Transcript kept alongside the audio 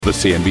The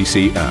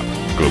CNBC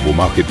app. Global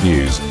market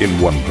news in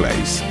one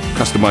place.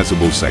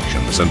 Customizable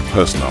sections and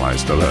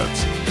personalized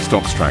alerts.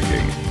 Stocks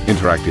tracking,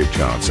 interactive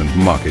charts and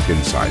market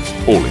insights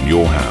all in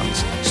your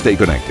hands. Stay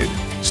connected.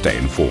 Stay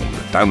informed.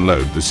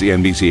 Download the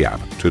CNBC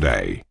app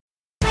today.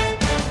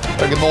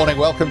 Good morning.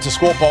 Welcome to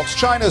Squawk.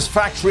 China's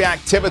factory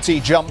activity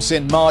jumps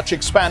in March,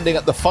 expanding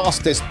at the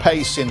fastest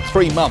pace in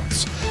 3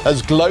 months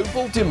as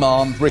global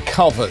demand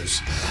recovers.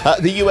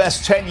 The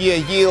US 10-year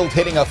yield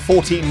hitting a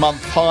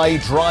 14-month high,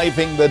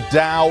 driving the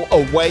Dow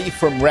away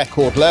from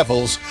record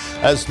levels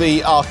as the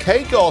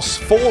Archegos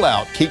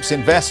fallout keeps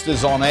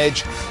investors on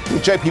edge,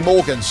 with JP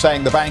Morgan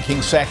saying the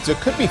banking sector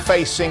could be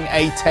facing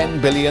a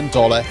 $10 billion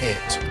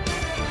hit.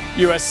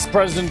 US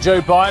President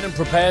Joe Biden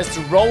prepares to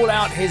roll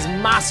out his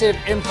massive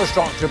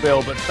infrastructure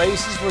bill, but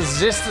faces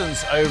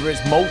resistance over its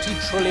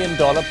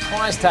multi-trillion-dollar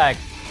price tag.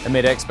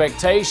 Amid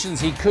expectations,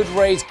 he could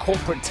raise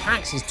corporate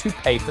taxes to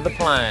pay for the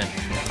plan.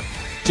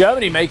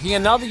 Germany making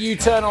another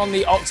U-turn on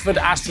the Oxford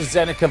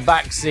AstraZeneca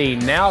vaccine,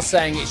 now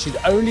saying it should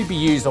only be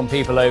used on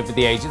people over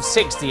the age of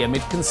 60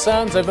 amid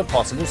concerns over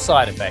possible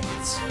side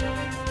effects.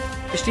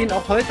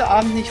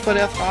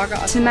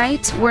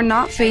 Tonight, we're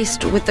not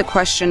faced with the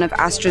question of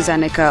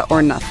AstraZeneca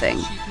or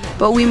nothing.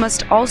 But we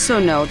must also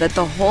know that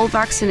the whole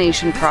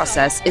vaccination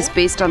process is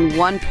based on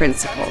one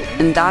principle,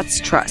 and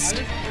that's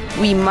trust.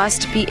 We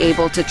must be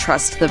able to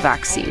trust the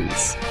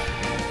vaccines.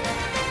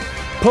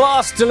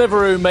 Plus,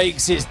 Deliveroo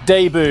makes its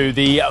debut.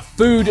 The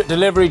food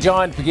delivery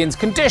giant begins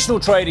conditional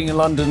trading in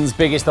London's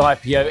biggest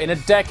IPO in a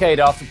decade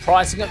after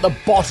pricing at the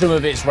bottom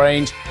of its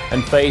range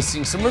and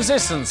facing some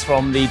resistance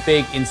from the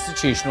big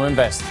institutional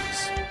investors.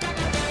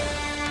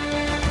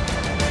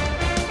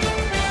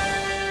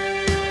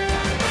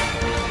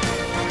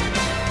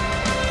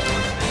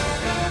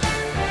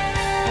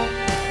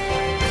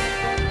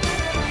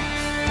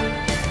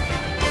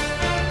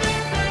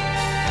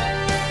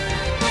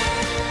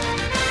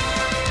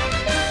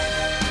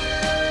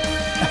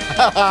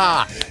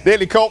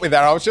 Nearly caught me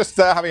there. I was just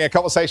having a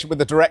conversation with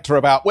the director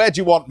about where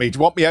do you want me? Do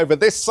you want me over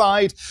this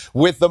side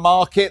with the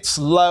markets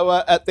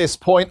lower at this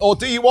point, or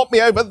do you want me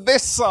over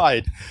this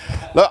side?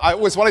 Look, I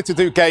always wanted to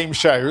do game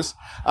shows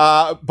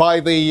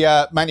by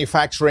the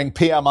manufacturing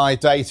PMI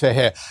data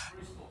here.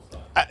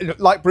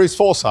 Like Bruce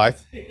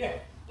Forsyth.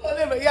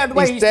 Yeah, the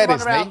way he used to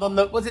run around on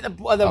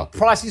the,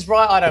 Price is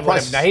Right? I don't know.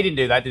 No, he didn't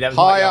do that, did he?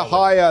 Higher,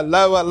 higher,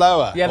 lower,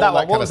 lower. Yeah, that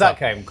one. What was that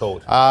game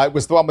called? It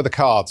was the one with the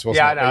cards,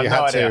 wasn't it? Yeah, I know,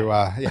 no idea.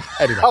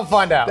 Anyway. I'll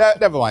find out.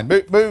 Never mind.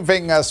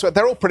 Moving,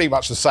 they're all pretty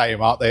much the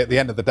same, aren't they, at the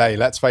end of the day?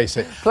 Let's face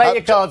it. Play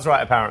your cards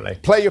right, apparently.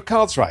 Play your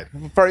cards right.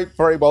 Very,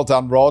 very well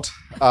done, Rod.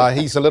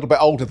 He's a little bit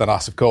older than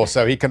us, of course,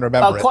 so he can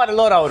remember it. Quite a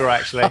lot older,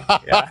 actually.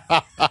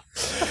 Yeah.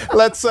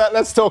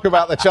 Let's talk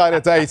about the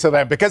China data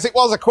then, because it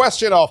was a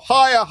question of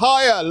higher,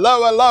 higher,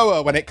 lower,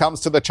 lower when it comes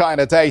to the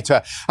China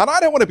data. And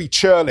I don't want to be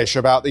churlish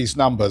about these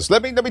numbers.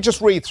 Let me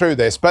just read through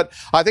this. But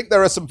I think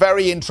there are some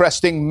very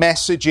interesting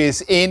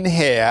messages in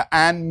here.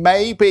 And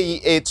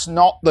maybe it's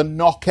not the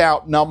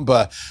knockout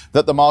number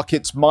that the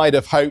markets might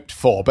have hoped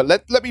for. But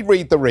let me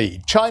read the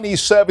read.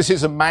 Chinese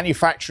services and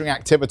manufacturing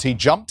activity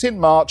jumped in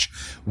March,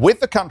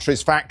 with the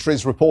country's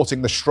factories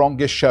reporting the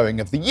strongest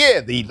showing of the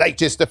year. The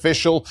latest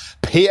official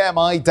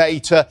PMI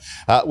data,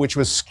 which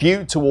was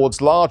skewed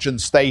towards large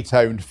and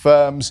state-owned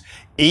firms,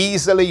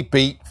 easily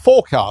beat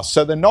forecasts.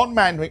 So the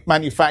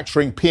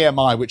non-manufacturing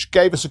PMI, which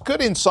gave us a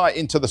good insight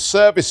into the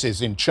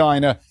services in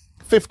China,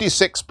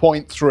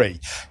 56.3.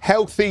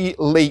 Healthy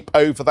leap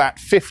over that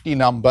 50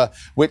 number,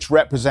 which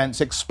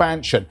represents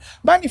expansion.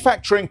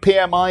 Manufacturing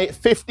PMI,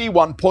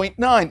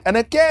 51.9. And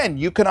again,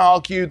 you can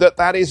argue that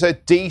that is a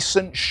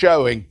decent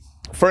showing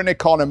for an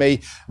economy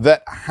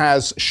that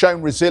has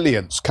shown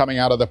resilience coming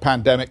out of the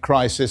pandemic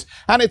crisis.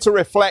 And it's a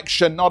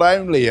reflection not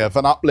only of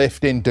an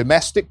uplift in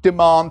domestic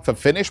demand for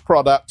finished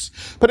products,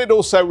 but it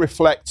also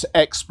reflects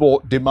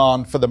export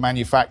demand for the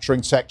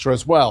manufacturing sector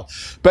as well.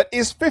 But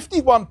is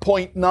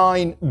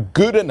 51.9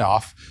 good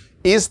enough?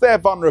 Is there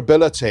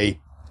vulnerability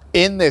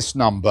in this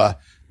number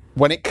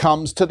when it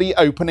comes to the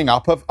opening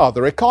up of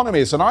other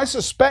economies? And I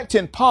suspect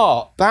in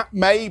part that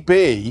may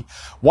be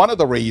one of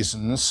the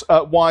reasons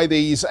why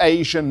these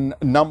Asian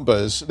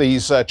numbers,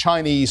 these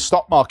Chinese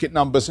stock market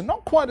numbers, are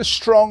not quite as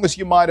strong as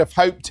you might have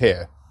hoped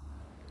here.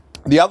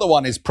 The other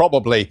one is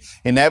probably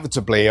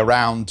inevitably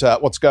around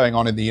what's going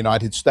on in the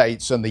United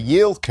States and the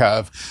yield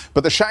curve.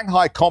 But the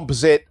Shanghai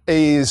Composite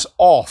is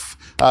off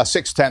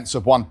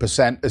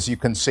 0.6%, as you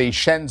can see.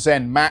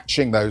 Shenzhen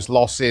matching those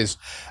losses,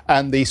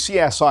 and the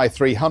CSI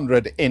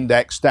 300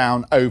 index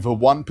down over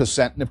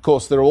 1%. And of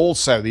course, there are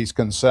also these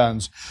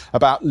concerns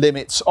about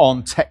limits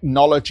on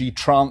technology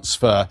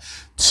transfer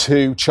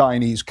to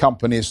Chinese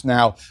companies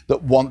now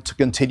that want to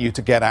continue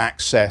to get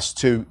access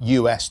to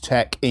US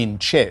tech in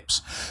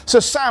chips. So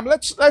Sam,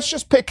 let's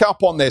just pick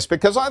up on this,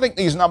 because I think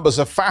these numbers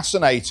are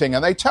fascinating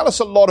and they tell us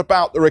a lot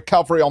about the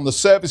recovery on the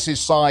services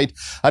side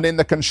and in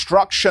the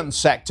construction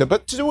sector.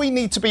 But do we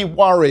need to be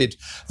worried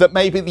that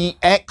maybe the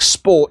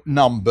export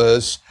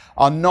numbers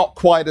are not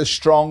quite as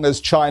strong as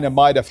China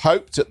might have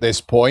hoped at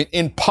this point,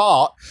 in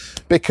part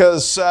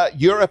because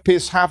Europe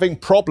is having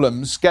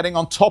problems getting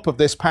on top of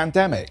this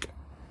pandemic.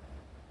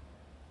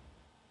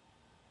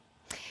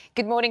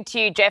 Good morning to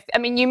you, Jeff. I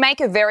mean, you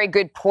make a very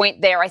good point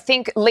there. I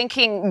think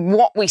linking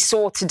what we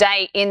saw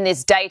today in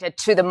this data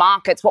to the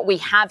markets, what we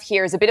have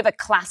here is a bit of a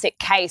classic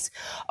case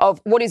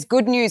of what is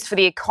good news for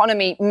the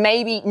economy,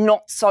 maybe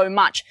not so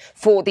much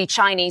for the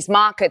Chinese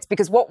markets,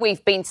 because what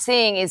we've been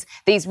seeing is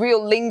these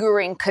real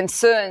lingering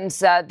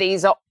concerns,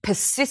 these are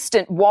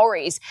persistent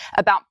worries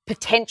about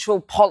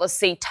potential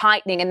policy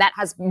tightening, and that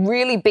has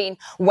really been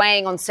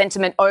weighing on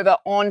sentiment over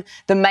on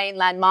the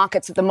mainland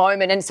markets at the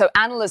moment. And so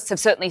analysts have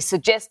certainly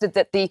suggested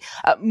that the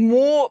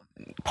more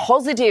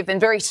positive and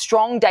very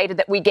strong data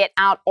that we get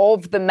out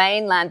of the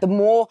mainland, the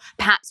more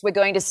perhaps we're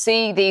going to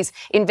see these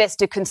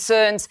investor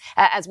concerns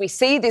as we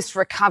see this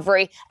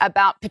recovery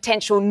about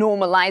potential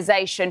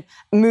normalization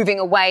moving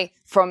away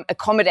from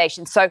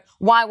accommodation. So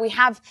while we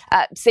have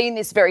seen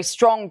this very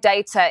strong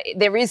data,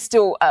 there is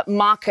still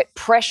market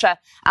pressure,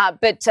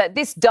 but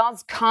this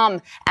does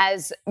come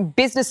as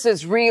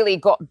businesses really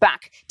got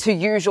back to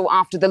usual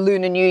after the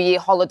Lunar New Year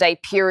holiday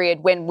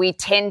period, when we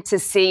tend to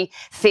see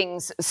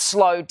things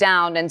slow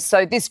down. And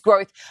so this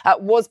growth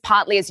was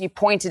partly, as you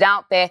pointed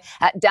out there,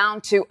 down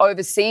to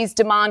overseas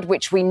demand,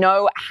 which we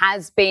know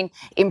has been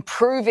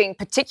improving,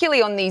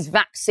 particularly on these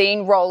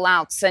vaccine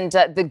rollouts and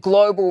the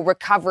global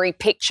recovery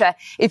picture.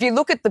 If you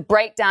look at the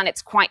breakdown,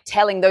 it's quite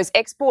telling. Those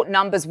export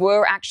numbers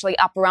were actually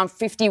up around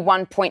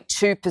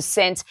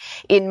 51.2%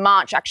 in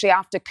March, actually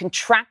after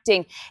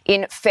contracting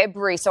in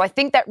February. So I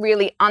think that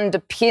really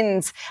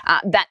underpins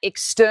that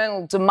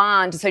external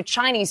demand. So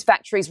Chinese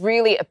factories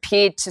really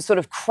appeared to sort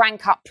of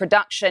crank up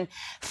production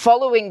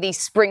following the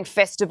Spring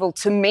Festival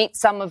to meet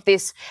some of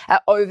this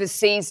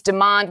overseas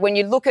demand. When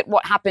you look at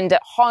what happened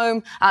at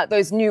home,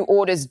 those new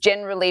orders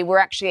generally were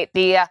actually at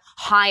the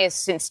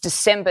highest since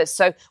December.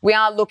 So we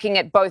are looking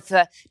at both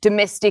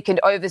domestic and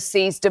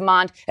overseas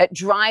demand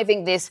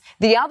driving this.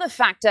 The other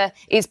factor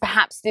is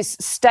perhaps this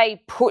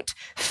stay put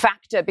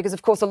factor, because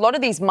of course a lot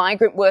of these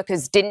migrant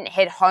workers didn't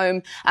head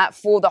home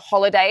for the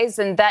holidays,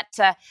 and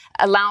that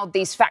allowed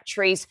these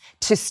factories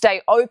to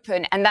stay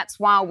open. And that's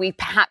why we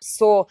perhaps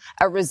saw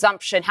a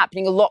resumption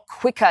happening a lot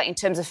quicker in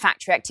terms of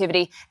factory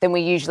activity than we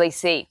usually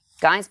see.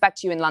 Guys, back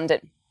to you in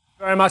London.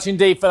 Very much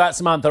indeed for that,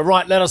 Samantha.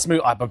 Right, let us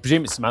move. I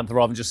presume it's Samantha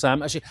rather than just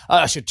Sam. Actually,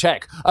 I should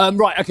check.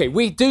 Right, okay,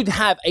 we do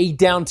have a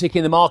downtick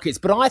in the markets,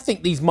 but I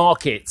think these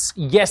markets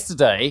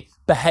yesterday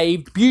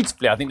behaved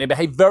beautifully. I think they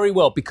behaved very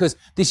well, because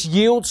this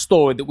yield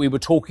story that we were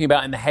talking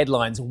about in the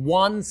headlines,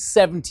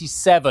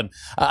 177,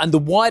 and the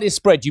widest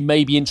spread you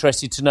may be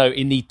interested to know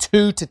in the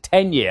 2 to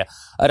 10 year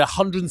at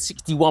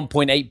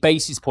 161.8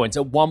 basis points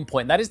at one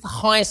point. That is the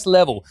highest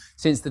level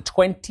since the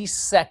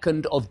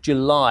 22nd of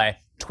July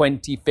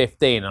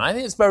 2015. And I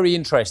think it's very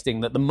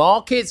interesting that the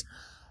markets,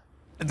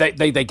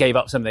 they gave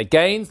up some of their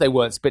gains. They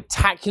weren't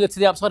spectacular to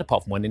the upside,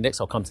 apart from one index.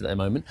 I'll come to that in a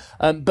moment.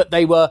 But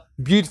they were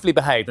beautifully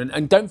behaved.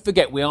 And don't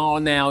forget, we are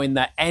now in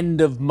that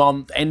end of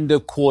month, end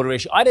of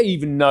quarter-ish. I don't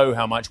even know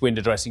how much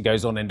window dressing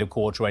goes on end of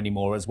quarter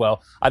anymore as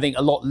well. I think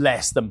a lot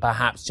less than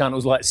perhaps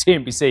channels like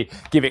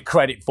CNBC give it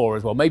credit for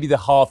as well. Maybe the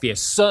half year,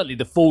 certainly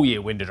the full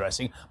year window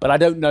dressing. But I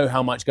don't know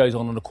how much goes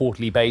on a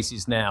quarterly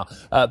basis now.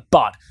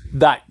 But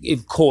that,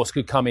 of course,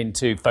 could come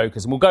into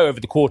focus. And we'll go over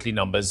the quarterly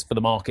numbers for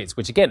the markets,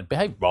 which, again,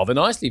 behaved rather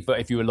nicely for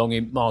if you were long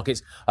in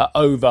markets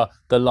over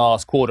the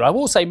last quarter. I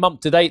will say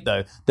month to date,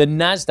 though, the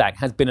NASDAQ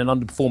has been an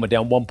underperformer,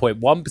 down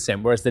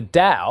 1.1%, whereas the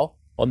Dow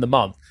on the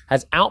month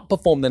has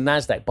outperformed the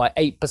NASDAQ by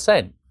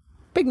 8%.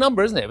 Big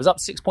number, isn't it? It was up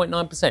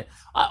 6.9%.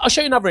 I'll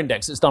show you another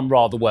index that's done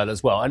rather well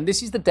as well, and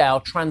this is the Dow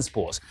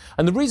Transports.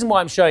 And the reason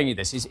why I'm showing you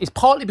this is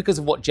partly because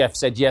of what Jeff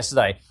said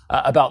yesterday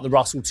about the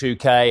Russell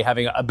 2K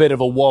having a bit of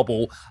a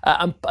wobble,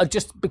 and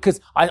just because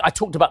I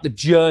talked about the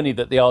journey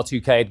that the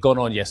R2K had gone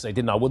on yesterday,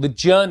 didn't I? Well, the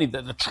journey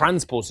that the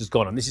Transports has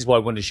gone on, this is why I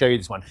wanted to show you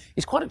this one,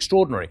 is quite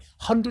extraordinary.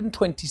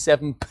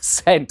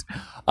 127%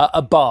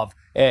 above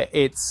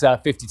its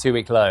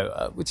 52-week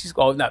low, which is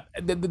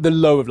the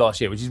low of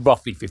last year, which is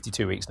roughly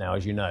 52 weeks now,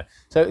 as you know.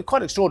 So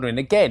quite extraordinary. And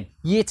again,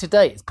 year to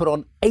date, it's put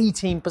on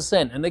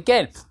 18%. And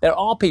again, there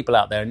are people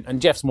out there, and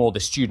Jeff's more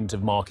the student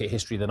of market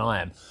history than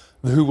I am,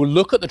 who will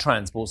look at the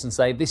transports and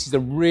say this is a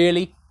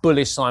really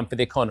bullish sign for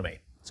the economy.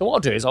 So what I'll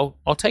do is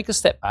I'll take a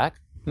step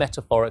back,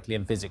 metaphorically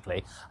and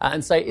physically,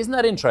 and say, isn't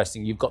that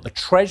interesting? You've got the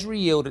treasury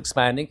yield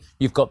expanding,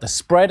 you've got the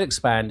spread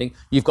expanding,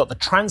 you've got the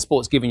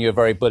transports giving you a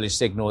very bullish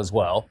signal as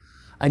well.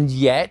 And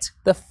yet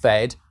the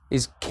Fed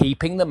is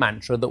keeping the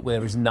mantra that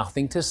there is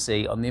nothing to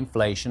see on the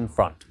inflation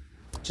front.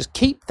 Just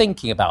keep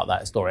thinking about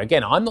that story.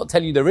 Again, I'm not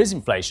telling you there is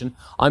inflation.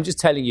 I'm just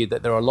telling you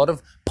that there are a lot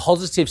of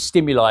positive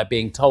stimuli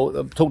being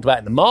talked about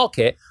in the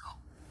market,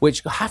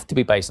 which have to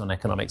be based on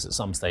economics at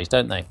some stage,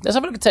 don't they? Let's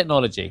have a look at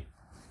technology.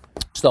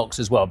 stocks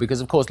as well,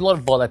 because of course a lot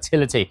of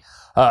volatility,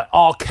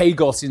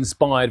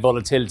 Archegos-inspired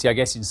volatility, I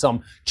guess, in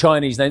some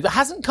Chinese names, but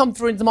hasn't come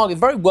through into the market.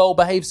 Very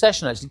well-behaved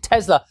session, actually.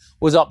 Tesla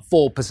was up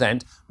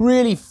 4%.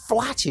 Really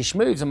flattish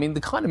moves. I mean,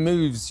 the kind of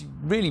moves you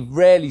really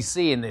rarely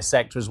see in this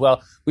sector as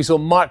well. We saw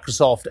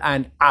Microsoft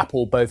and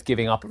Apple both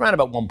giving up around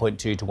about 1.2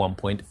 to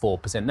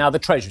 1.4%. Now, the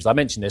Treasuries, I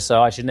mentioned this,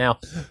 so I should now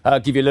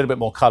give you a little bit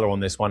more colour on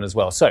this one as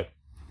well. So,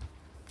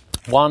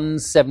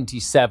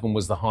 177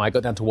 was the high,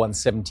 got down to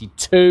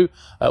 172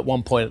 at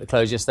one point at the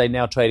close yesterday,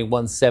 now trading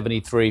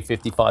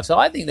 173.55. So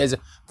I think there's a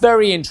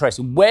very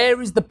interesting, where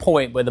is the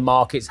point where the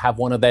markets have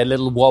one of their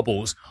little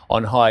wobbles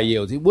on higher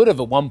yields? It would have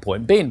at one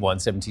point been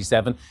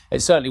 177.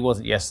 It certainly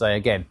wasn't yesterday.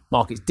 Again,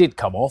 markets did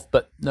come off,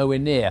 but nowhere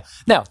near.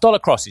 Now, dollar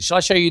crosses. Shall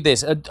I show you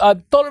this?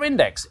 Dollar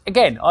index.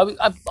 Again, I was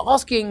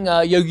asking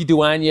Yogi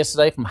Duan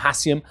yesterday from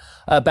Hassium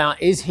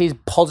about, is his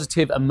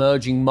positive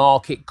emerging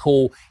market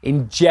call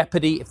in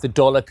jeopardy if the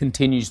dollar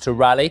continues to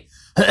rally?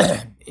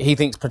 He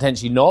thinks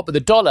potentially not, but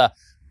the dollar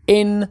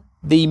in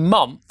the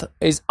month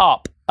is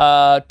up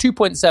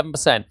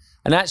 2.7%,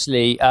 and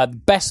actually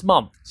the best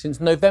month since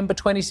November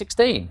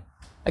 2016.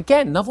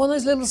 Again, another one of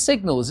those little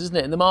signals, isn't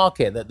it, in the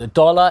market that the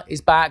dollar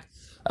is back,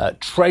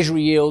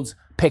 treasury yields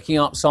picking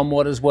up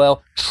somewhat as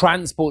well,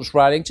 transport's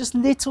rallying, just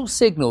little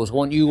signals I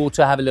want you all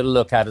to have a little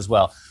look at as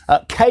well.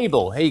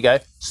 Cable, here you go,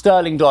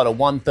 sterling dollar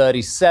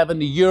 137,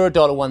 the euro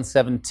dollar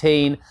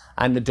 117,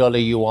 and the dollar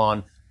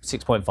yuan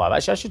 6.5.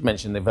 Actually, I should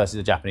mention that versus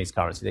the Japanese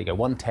currency. There you go,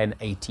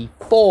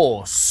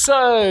 110.84.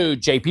 So,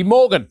 JP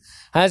Morgan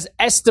has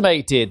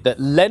estimated that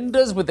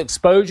lenders with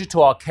exposure to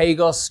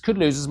Archegos could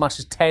lose as much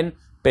as $10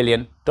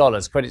 billion.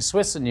 Credit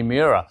Suisse and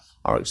Nomura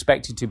are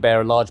expected to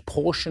bear a large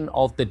portion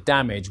of the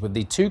damage, with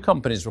the two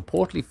companies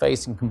reportedly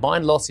facing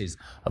combined losses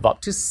of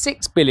up to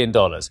 $6 billion.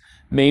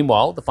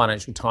 Meanwhile, the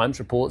Financial Times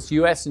reports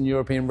US and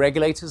European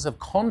regulators have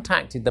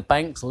contacted the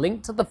banks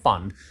linked to the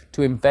fund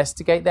to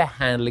investigate their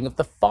handling of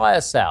the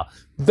fire sale.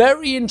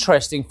 Very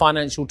interesting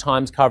Financial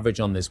Times coverage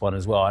on this one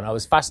as well. And I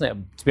was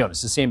fascinated, to be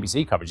honest, the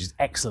CNBC coverage is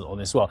excellent on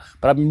this as well.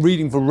 But I've been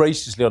reading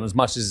voraciously on as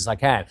much as I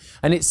can.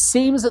 And it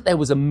seems that there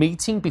was a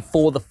meeting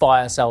before the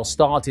fire sale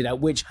started at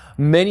which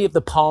many of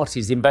the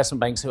parties, the investment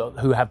banks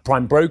who have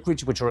prime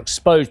brokerage, which are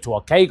exposed to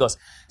Archegos,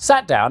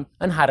 sat down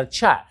and had a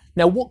chat.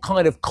 Now, what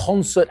kind of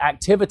concert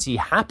activity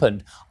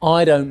happened,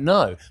 I don't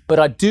know. But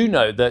I do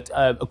know that,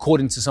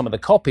 according to some of the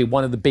copy,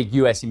 one of the big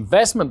US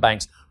investment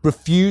banks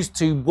refused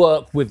to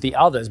work with the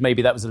others.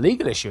 Maybe that was a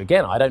legal issue.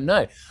 Again, I don't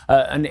know.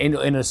 And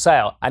in a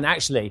sale. And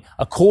actually,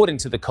 according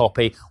to the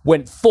copy,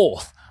 went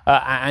forth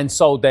and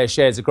sold their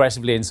shares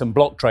aggressively in some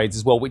block trades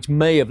as well, which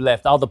may have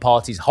left other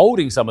parties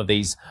holding some of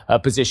these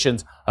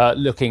positions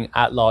looking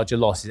at larger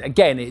losses.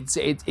 Again,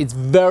 it's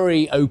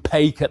very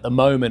opaque at the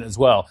moment as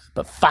well,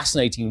 but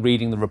fascinating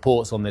reading the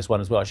reports on this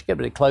one as well. I should get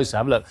a bit closer,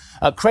 have a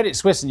look. Credit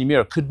Suisse and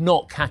Nomura could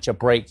not catch a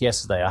break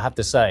yesterday, I have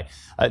to say.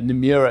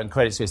 Nomura and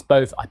Credit Suisse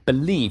both, I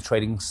believe,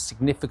 trading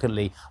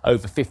significantly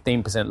over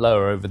 15%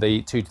 lower over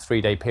the 2 to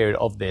 3 day period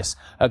of this.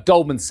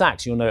 Goldman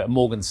Sachs, you'll know, at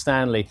Morgan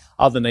Stanley,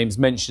 other names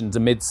mentioned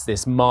amidst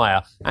this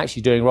mire,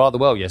 actually doing rather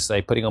well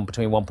yesterday, putting on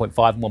between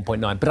 1.5 and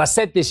 1.9. But I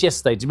said this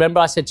yesterday. Do you remember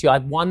I said to you, I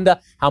wonder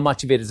how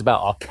much of it is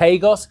about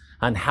Archegos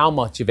and how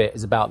much of it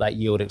is about that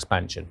yield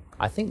expansion?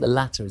 I think the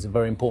latter is a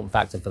very important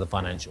factor for the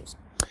financials.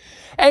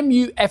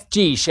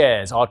 MUFG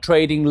shares are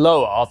trading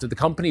lower after the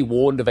company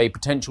warned of a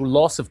potential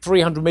loss of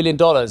 $300 million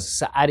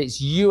at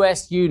its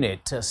US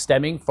unit,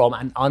 stemming from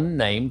an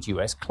unnamed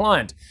US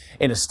client.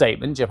 In a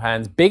statement,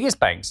 Japan's biggest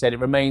bank said it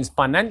remains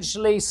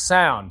financially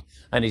sound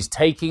and is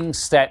taking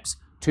steps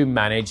to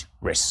manage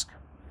risk.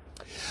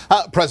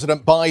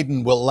 President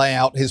Biden will lay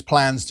out his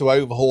plans to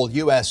overhaul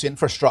U.S.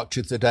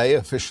 infrastructure today.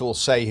 Officials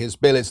say his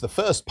bill is the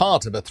first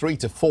part of a $3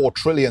 to $4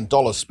 trillion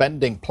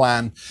spending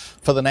plan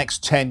for the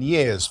next 10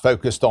 years,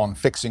 focused on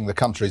fixing the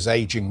country's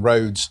aging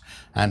roads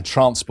and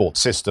transport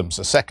systems.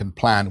 A second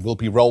plan will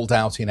be rolled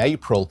out in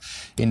April,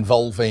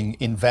 involving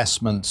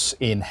investments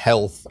in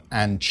health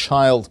and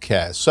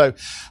childcare. So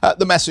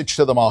the message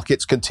to the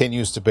markets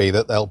continues to be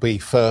that there'll be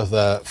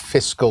further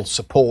fiscal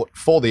support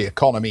for the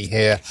economy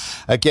here.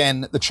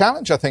 Again, the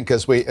challenge, I think,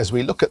 as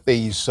we look at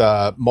these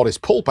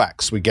modest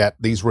pullbacks, we get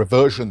these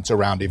reversions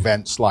around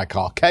events like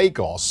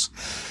Archegos.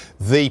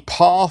 The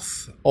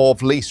path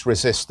of least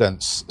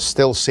resistance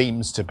still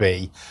seems to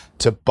be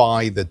to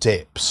buy the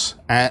dips.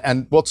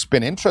 And what's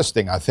been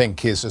interesting, I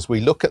think, is as we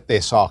look at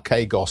this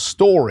Archegos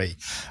story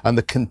and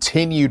the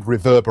continued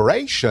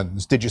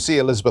reverberations, did you see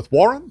Elizabeth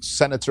Warren?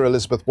 Senator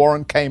Elizabeth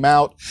Warren came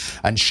out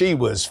and she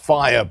was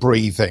fire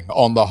breathing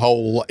on the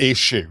whole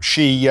issue.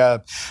 She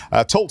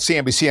told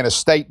CNBC in a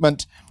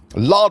statement,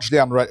 largely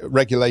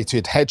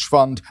unregulated hedge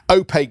fund,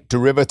 opaque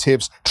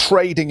derivatives,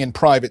 trading in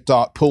private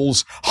dark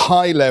pools,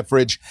 high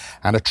leverage,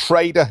 and a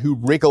trader who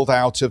wriggled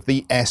out of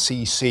the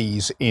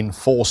SEC's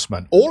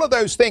enforcement. All of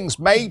those things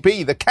may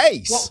be the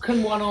case. What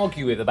can one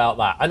argue with about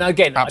that? And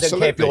again, Absolutely. I don't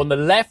care if you're on the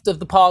left of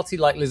the party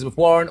like Elizabeth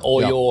Warren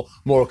or you're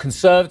more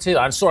conservative.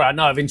 I'm sorry, I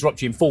know I've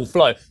interrupted you in full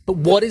flow, but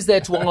what is there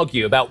to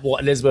argue about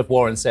what Elizabeth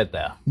Warren said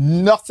there?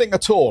 Nothing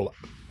at all.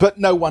 But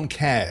no one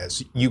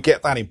cares. You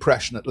get that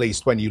impression, at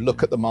least, when you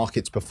look at the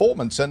market's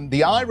performance. And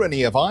the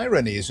irony of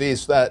ironies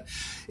is that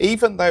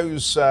even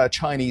those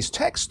Chinese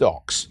tech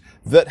stocks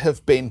that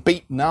have been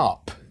beaten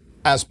up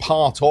as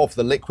part of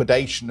the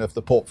liquidation of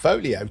the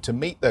portfolio to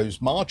meet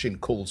those margin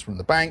calls from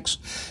the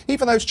banks,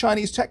 even those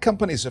Chinese tech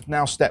companies have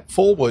now stepped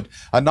forward,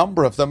 a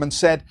number of them, and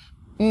said,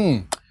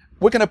 we're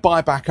going to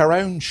buy back our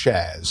own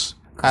shares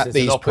at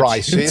these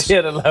prices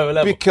at a lower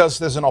level. Because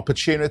there's an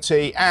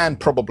opportunity, and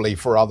probably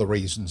for other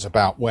reasons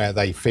about where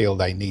they feel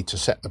they need to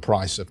set the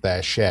price of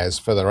their shares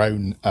for their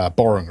own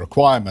borrowing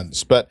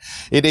requirements. But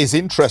it is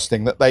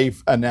interesting that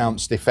they've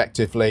announced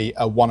effectively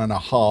a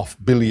 1.5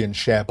 billion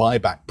share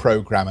buyback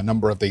program, a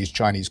number of these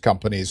Chinese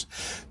companies,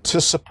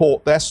 to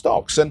support their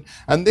stocks.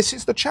 And this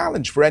is the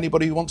challenge for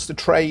anybody who wants to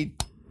trade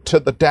to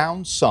the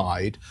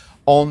downside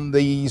on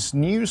these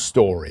news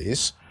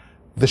stories.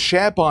 The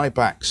share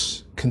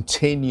buybacks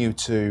continue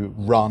to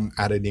run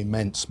at an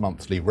immense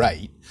monthly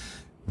rate.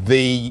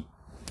 The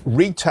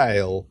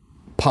retail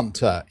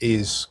punter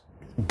is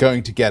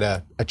going to get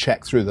a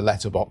check through the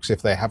letterbox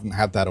if they haven't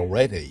had that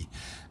already.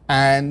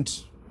 And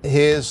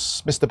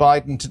here's Mr.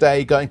 Biden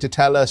today going to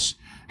tell us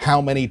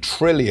how many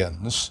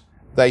trillions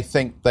they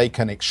think they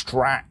can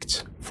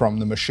extract from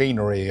the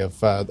machinery of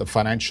the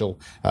financial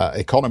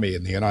economy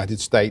in the United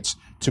States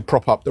to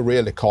prop up the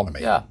real economy.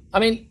 Yeah, I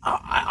mean,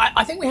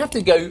 I think we have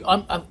to go,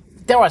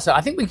 dare I say,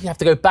 I think we have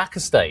to go back a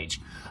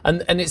stage.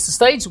 And it's the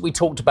stage that we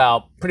talked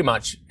about pretty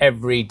much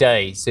every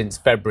day since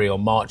February or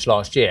March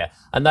last year.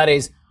 And that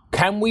is,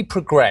 can we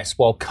progress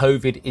while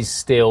COVID is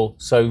still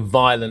so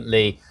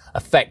violently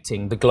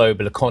affecting the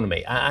global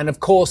economy? And of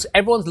course,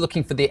 everyone's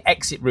looking for the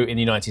exit route in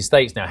the United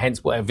States now,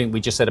 hence what I think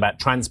we just said about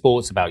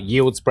transports, about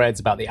yield spreads,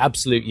 about the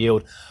absolute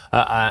yield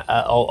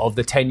of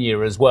the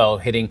 10-year as well,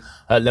 hitting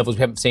levels we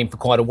haven't seen for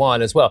quite a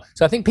while as well.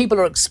 So I think people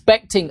are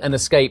expecting an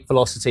escape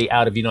velocity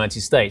out of the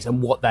United States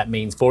and what that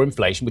means for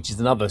inflation, which is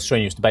another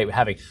strenuous debate we're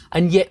having.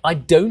 And yet I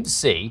don't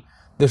see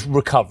the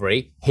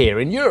recovery here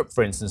in Europe,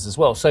 for instance, as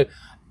well. So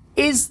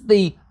is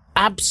the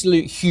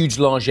absolute huge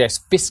largesse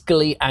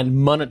fiscally and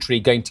monetary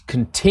going to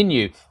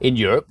continue in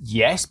Europe?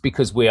 Yes,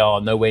 because we are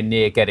nowhere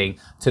near getting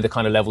to the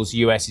kind of levels the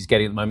US is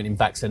getting at the moment in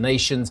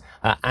vaccinations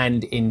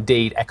and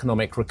indeed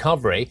economic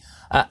recovery.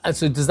 And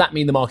so does that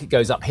mean the market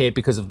goes up here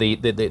because of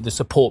the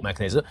support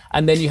mechanism?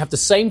 And then you have the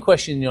same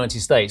question in the United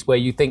States where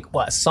you think,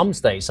 well, at some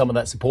stage, some of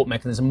that support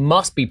mechanism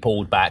must be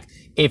pulled back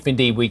if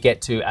indeed we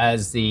get to,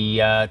 as the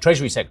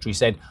Treasury Secretary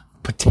said,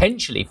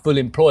 potentially full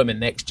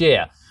employment next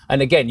year.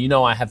 And again, you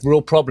know, I have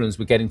real problems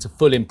with getting to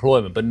full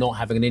employment, but not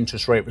having an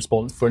interest rate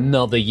response for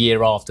another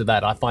year after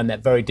that. I find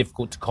that very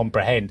difficult to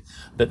comprehend,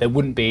 that there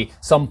wouldn't be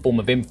some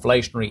form of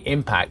inflationary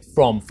impact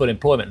from full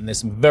employment. And there's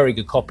some very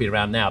good copy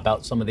around now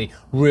about some of the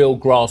real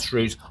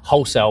grassroots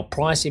wholesale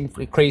price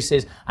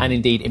increases and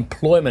indeed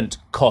employment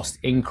cost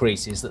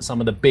increases that some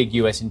of the big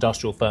US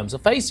industrial firms are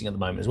facing at the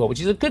moment as well, which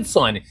is a good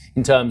sign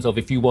in terms of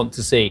if you want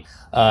to see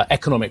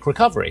economic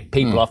recovery.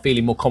 People are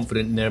feeling more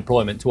confident in their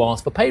employment to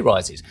ask for pay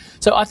rises.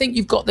 So I think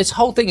you've got this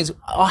whole thing is,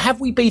 have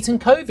we beaten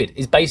COVID?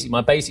 Is basically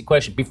my basic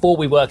question. Before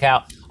we work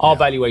out, are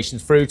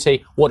valuations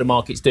fruity? What do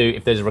markets do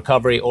if there's a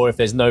recovery or if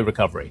there's no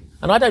recovery?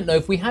 And I don't know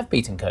if we have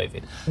beaten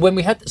COVID. When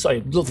we had,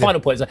 the final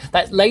point is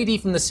that lady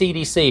from the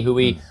CDC who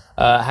we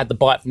had the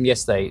bite from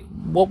yesterday,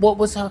 what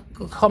was her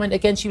comment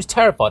again? She was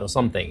terrified or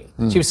something.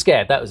 She was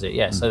scared, that was it,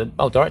 yes. So,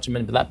 director,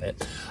 remember that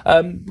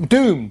bit.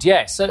 Doomed,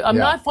 yes. So, I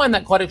mean, I find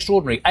that quite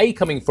extraordinary. A,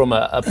 coming from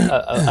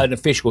an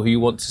official who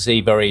you want to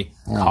see very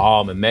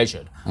calm and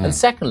measured. And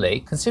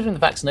secondly, considering the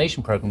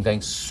vaccination program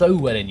going so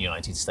well in the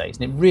United States,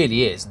 and it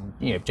really is, and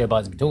you know, Joe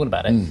Biden's been talking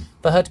about it,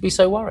 for her to be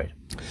so worried.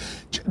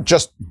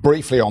 Just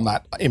briefly on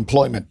that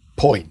employment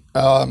point,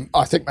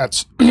 I think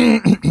that's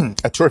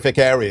a terrific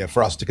area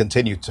for us to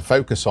continue to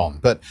focus on.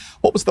 But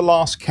what was the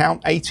last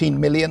count? 18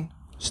 million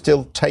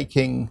still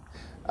taking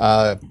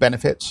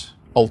benefits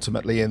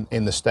ultimately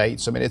in the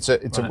States. I mean, it's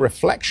a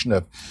reflection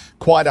of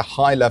quite a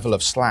high level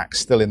of slack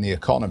still in the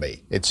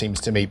economy, it seems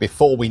to me,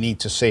 before we need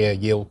to see a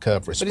yield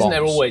curve response. But isn't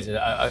there always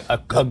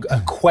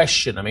a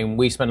question? I mean,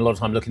 we spend a lot of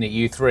time looking at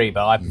U3,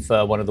 but I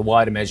prefer one of the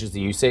wider measures,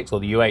 the U6 or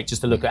the U8,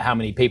 just to look at how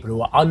many people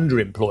who are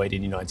underemployed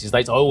in the United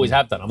States. I always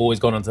have done. I've always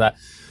gone onto that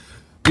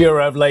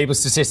Bureau of Labour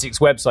Statistics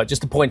website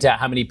just to point out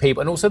how many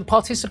people, and also the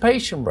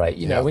participation rate.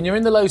 You know, when you're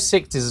in the low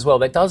 60s as well,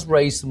 that does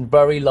raise some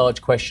very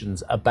large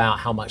questions about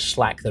how much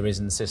slack there is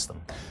in the system.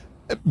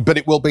 But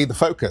it will be the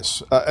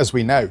focus. As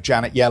we know,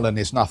 Janet Yellen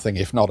is nothing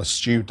if not a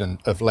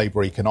student of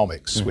labour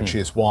economics, which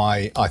is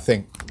why I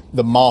think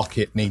the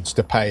market needs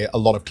to pay a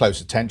lot of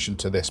close attention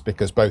to this,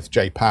 because both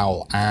Jay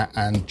Powell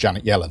and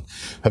Janet Yellen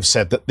have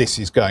said that this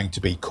is going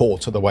to be core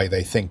to the way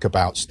they think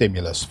about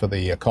stimulus for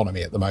the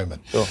economy at the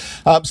moment. Sure.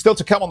 Still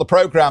to come on the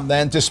programme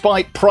then,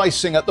 despite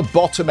pricing at the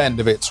bottom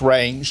end of its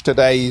range,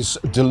 today's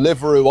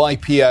Deliveroo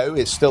IPO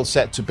is still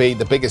set to be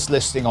the biggest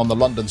listing on the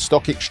London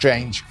Stock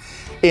Exchange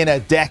in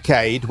a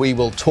decade. We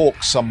will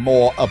talk some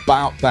more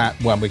about that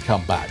when we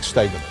come back.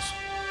 Stay with us.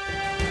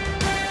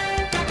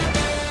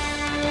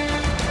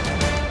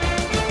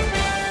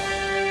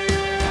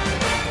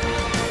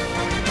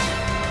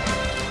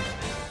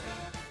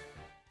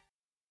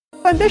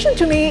 Ambition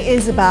to me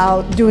is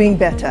about doing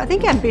better. I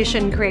think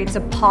ambition creates a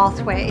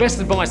pathway. The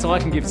best advice I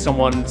can give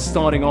someone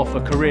starting off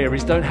a career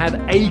is don't have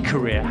a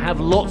career, have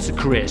lots of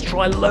careers,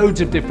 try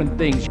loads of different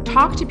things.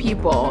 Talk to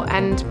people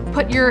and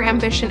put your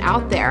ambition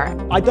out there.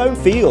 I don't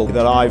feel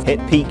that I've hit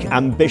peak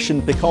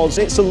ambition because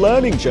it's a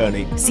learning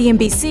journey.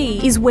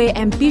 CNBC is where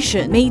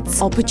ambition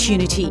meets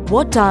opportunity.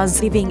 What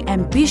does living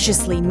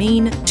ambitiously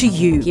mean to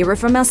you? Hear it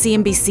from our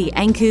CNBC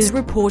anchors,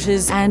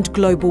 reporters, and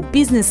global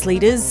business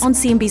leaders on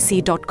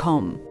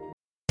CNBC.com.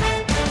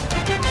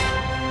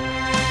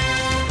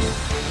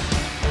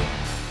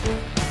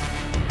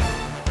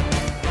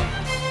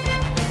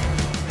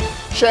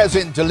 Shares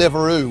in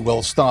Deliveroo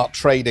will start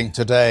trading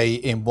today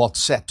in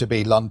what's set to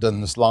be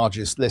London's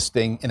largest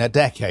listing in a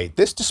decade.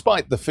 This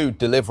despite the food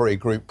delivery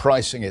group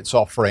pricing its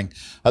offering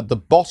at the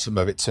bottom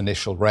of its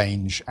initial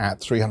range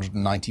at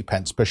 390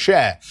 pence per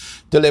share.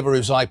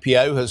 Deliveroo's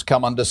IPO has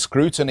come under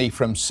scrutiny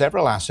from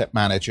several asset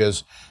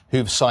managers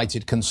who've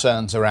cited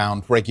concerns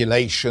around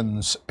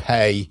regulations,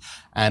 pay,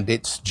 and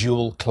its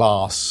dual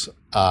class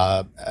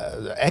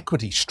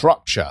equity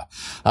structure.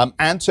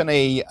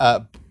 Anthony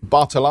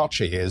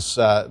Bartolacci is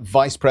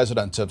Vice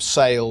President of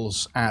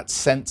Sales at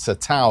Sensor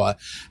Tower.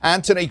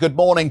 Anthony, good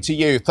morning to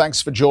you.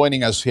 Thanks for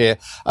joining us here.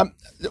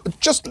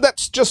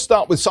 Let's just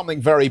start with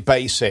something very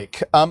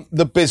basic.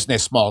 The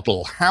business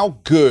model. How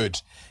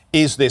good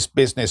is this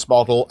business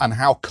model, and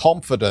how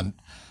confident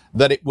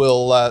that it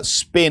will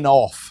spin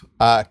off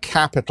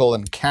capital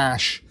and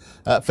cash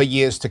for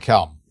years to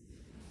come?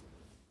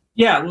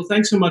 Yeah, well,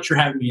 thanks so much for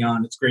having me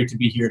on. It's great to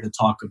be here to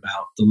talk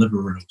about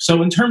Deliveroo.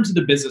 So in terms of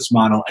the business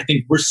model, I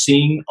think we're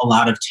seeing a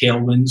lot of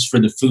tailwinds for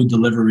the food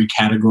delivery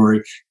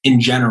category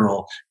in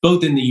general,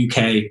 both in the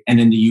UK and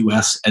in the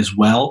US as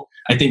well.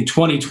 I think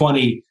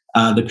 2020,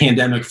 the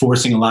pandemic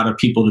forcing a lot of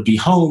people to be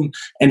home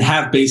and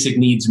have basic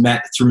needs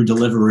met through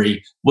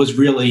delivery was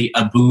really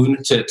a boon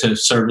to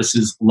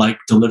services like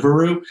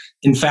Deliveroo.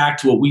 In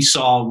fact, what we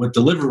saw with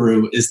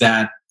Deliveroo is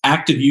that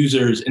active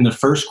users in the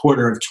first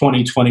quarter of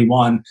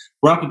 2021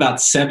 were up about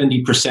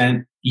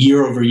 70%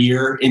 year over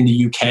year in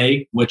the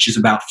UK, which is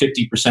about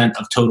 50%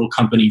 of total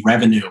company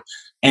revenue.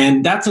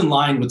 And that's in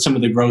line with some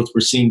of the growth we're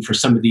seeing for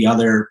some of the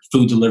other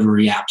food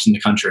delivery apps in the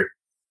country.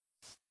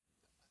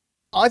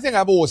 I think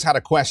I've always had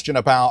a question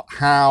about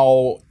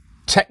how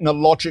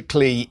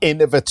technologically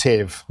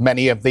innovative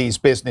many of these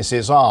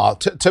businesses are.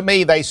 To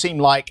me, they seem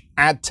like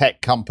ad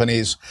tech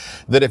companies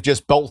that have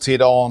just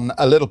bolted on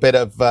a little bit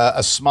of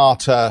a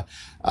smarter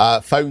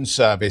phone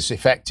service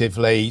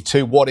effectively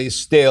to what is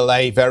still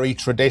a very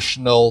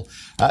traditional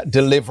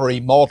delivery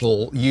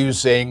model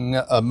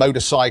using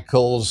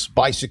motorcycles,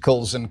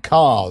 bicycles and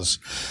cars.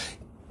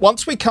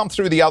 Once we come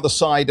through the other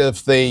side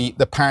of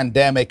the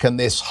pandemic and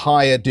this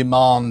higher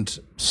demand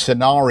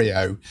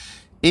scenario,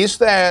 is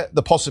there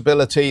the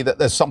possibility that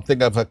there's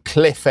something of a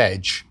cliff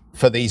edge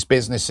for these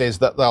businesses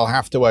that they'll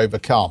have to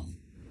overcome?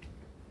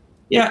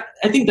 Yeah,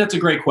 I think that's a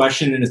great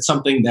question, and it's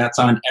something that's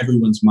on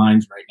everyone's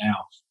minds right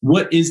now.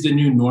 What is the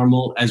new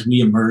normal as we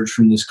emerge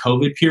from this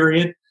COVID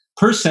period?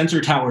 Per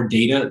Sensor Tower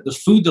data, the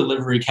food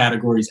delivery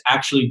category is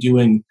actually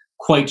doing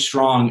quite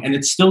strong, and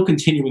it's still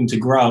continuing to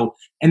grow.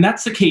 And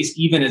that's the case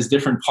even as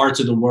different parts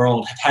of the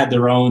world have had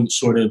their own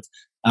sort of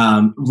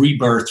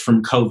rebirth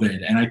from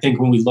COVID. And I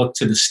think when we look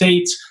to the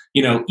States,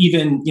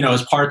 even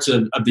as parts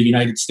of the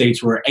United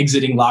States were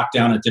exiting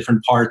lockdown at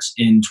different parts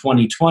in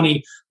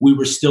 2020, we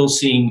were still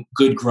seeing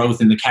good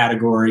growth in the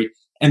category.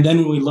 And then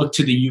when we look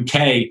to the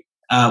UK,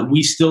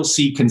 we still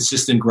see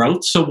consistent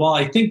growth. So while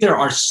I think there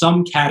are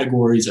some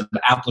categories of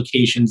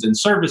applications and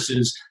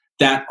services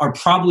that are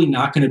probably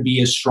not going to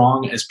be as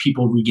strong as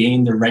people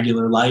regain their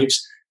regular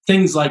lives,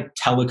 things like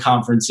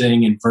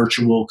teleconferencing and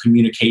virtual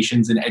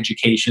communications and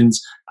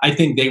educations, I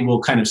think they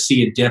will kind of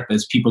see a dip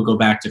as people go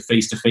back to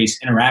face-to-face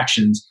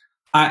interactions.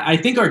 I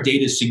think our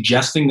data is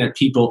suggesting that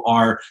people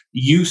are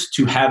used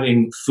to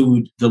having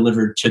food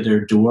delivered to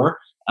their door.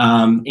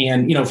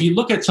 If you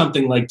look at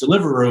something like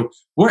Deliveroo,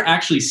 we're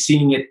actually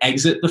seeing it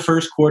exit the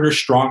first quarter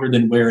stronger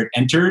than where it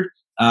entered.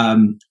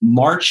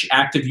 March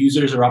active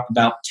users are up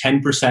about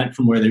 10%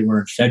 from where they were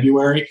in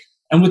February.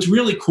 And what's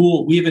really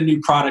cool, we have a new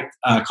product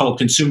called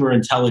Consumer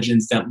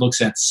Intelligence that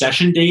looks at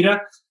session data,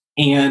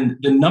 and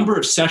the number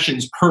of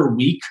sessions per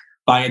week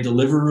by a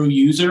Deliveroo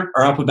user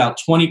are up about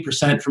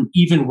 20% from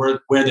even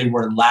where they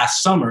were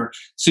last summer,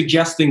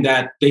 suggesting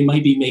that they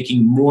might be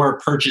making more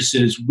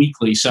purchases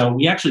weekly. So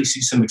we actually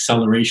see some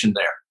acceleration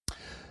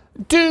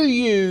there. Do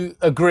you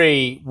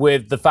agree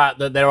with the fact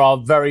that there are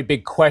very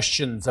big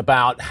questions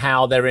about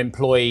how their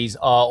employees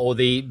are, or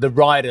the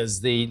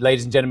riders, the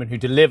ladies and gentlemen who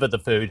deliver the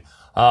food,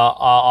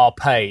 are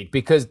paid?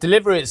 Because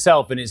Deliveroo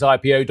itself in its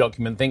IPO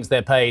document thinks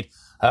they're paid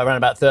around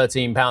about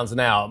 £13 an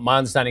hour. My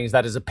understanding is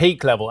that is a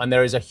peak level, and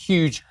there is a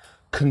huge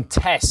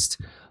contestation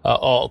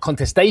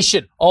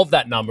of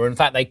that number. In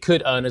fact, they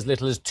could earn as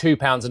little as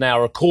 £2 an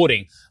hour,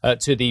 according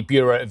to the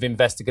Bureau of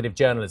Investigative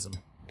Journalism.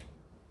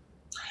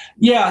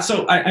 Yeah,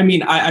 so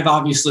I've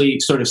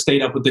obviously sort of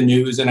stayed up with the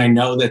news, and I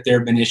know that there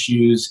have been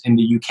issues in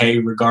the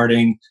UK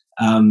regarding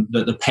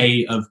the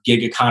pay of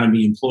gig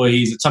economy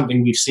employees. It's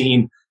something we've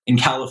seen in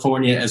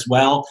California as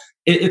well.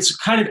 It's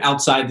kind of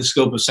outside the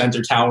scope of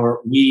Sensor Tower.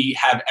 We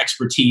have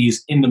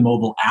expertise in the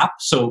mobile app,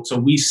 so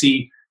we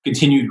see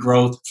continued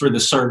growth for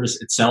the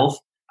service itself.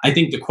 I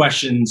think the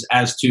questions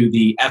as to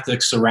the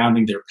ethics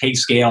surrounding their pay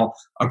scale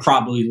are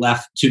probably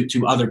left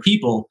to other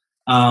people.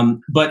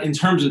 But in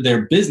terms of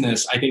their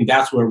business, I think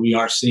that's where we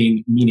are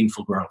seeing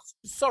meaningful growth.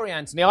 Sorry,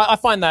 Anthony, I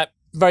find that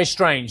very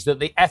strange that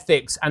the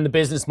ethics and the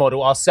business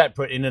model are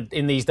separate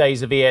in these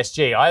days of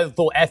ESG. I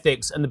thought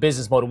ethics and the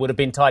business model would have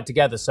been tied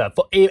together, sir,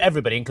 for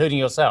everybody, including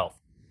yourself.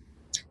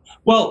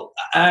 Well,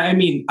 I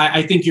mean,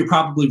 I think you're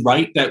probably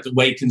right that the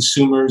way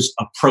consumers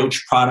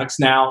approach products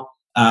now,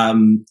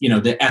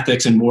 the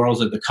ethics and morals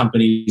of the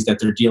companies that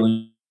they're dealing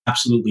with,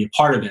 absolutely a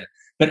part of it.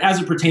 But as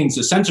it pertains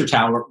to Sensor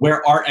Tower,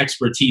 where our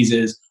expertise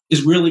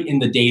is really in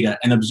the data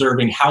and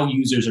observing how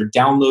users are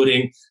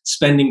downloading,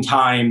 spending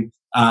time,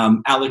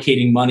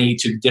 allocating money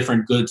to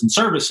different goods and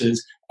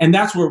services. And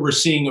that's where we're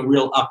seeing a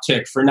real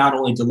uptick for not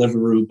only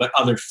Deliveroo, but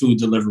other food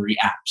delivery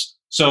apps.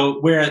 So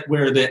where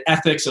the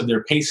ethics of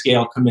their pay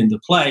scale come into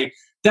play,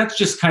 that's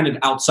just kind of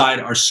outside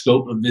our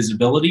scope of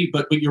visibility.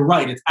 But you're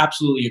right, it's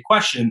absolutely a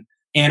question.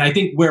 And I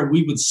think where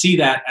we would see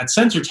that at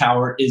Sensor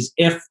Tower is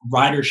if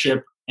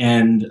ridership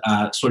and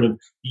sort of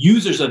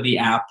users of the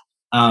app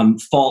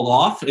fall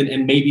off,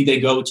 and maybe they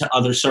go to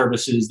other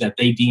services that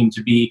they deem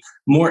to be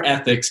more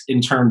ethical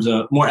in terms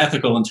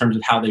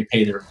of how they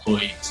pay their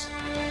employees.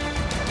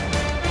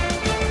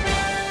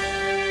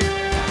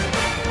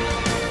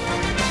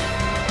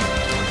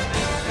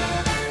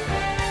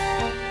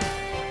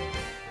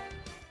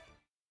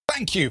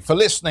 Thank you for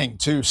listening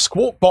to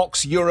Squawk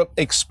Box Europe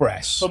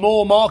Express. For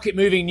more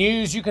market-moving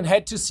news, you can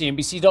head to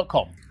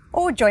cnbc.com.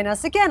 Or join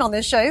us again on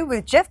the show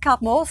with Jeff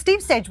Cutmore,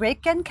 Steve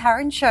Sedgwick and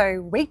Karen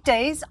Cho,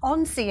 weekdays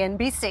on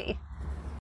CNBC.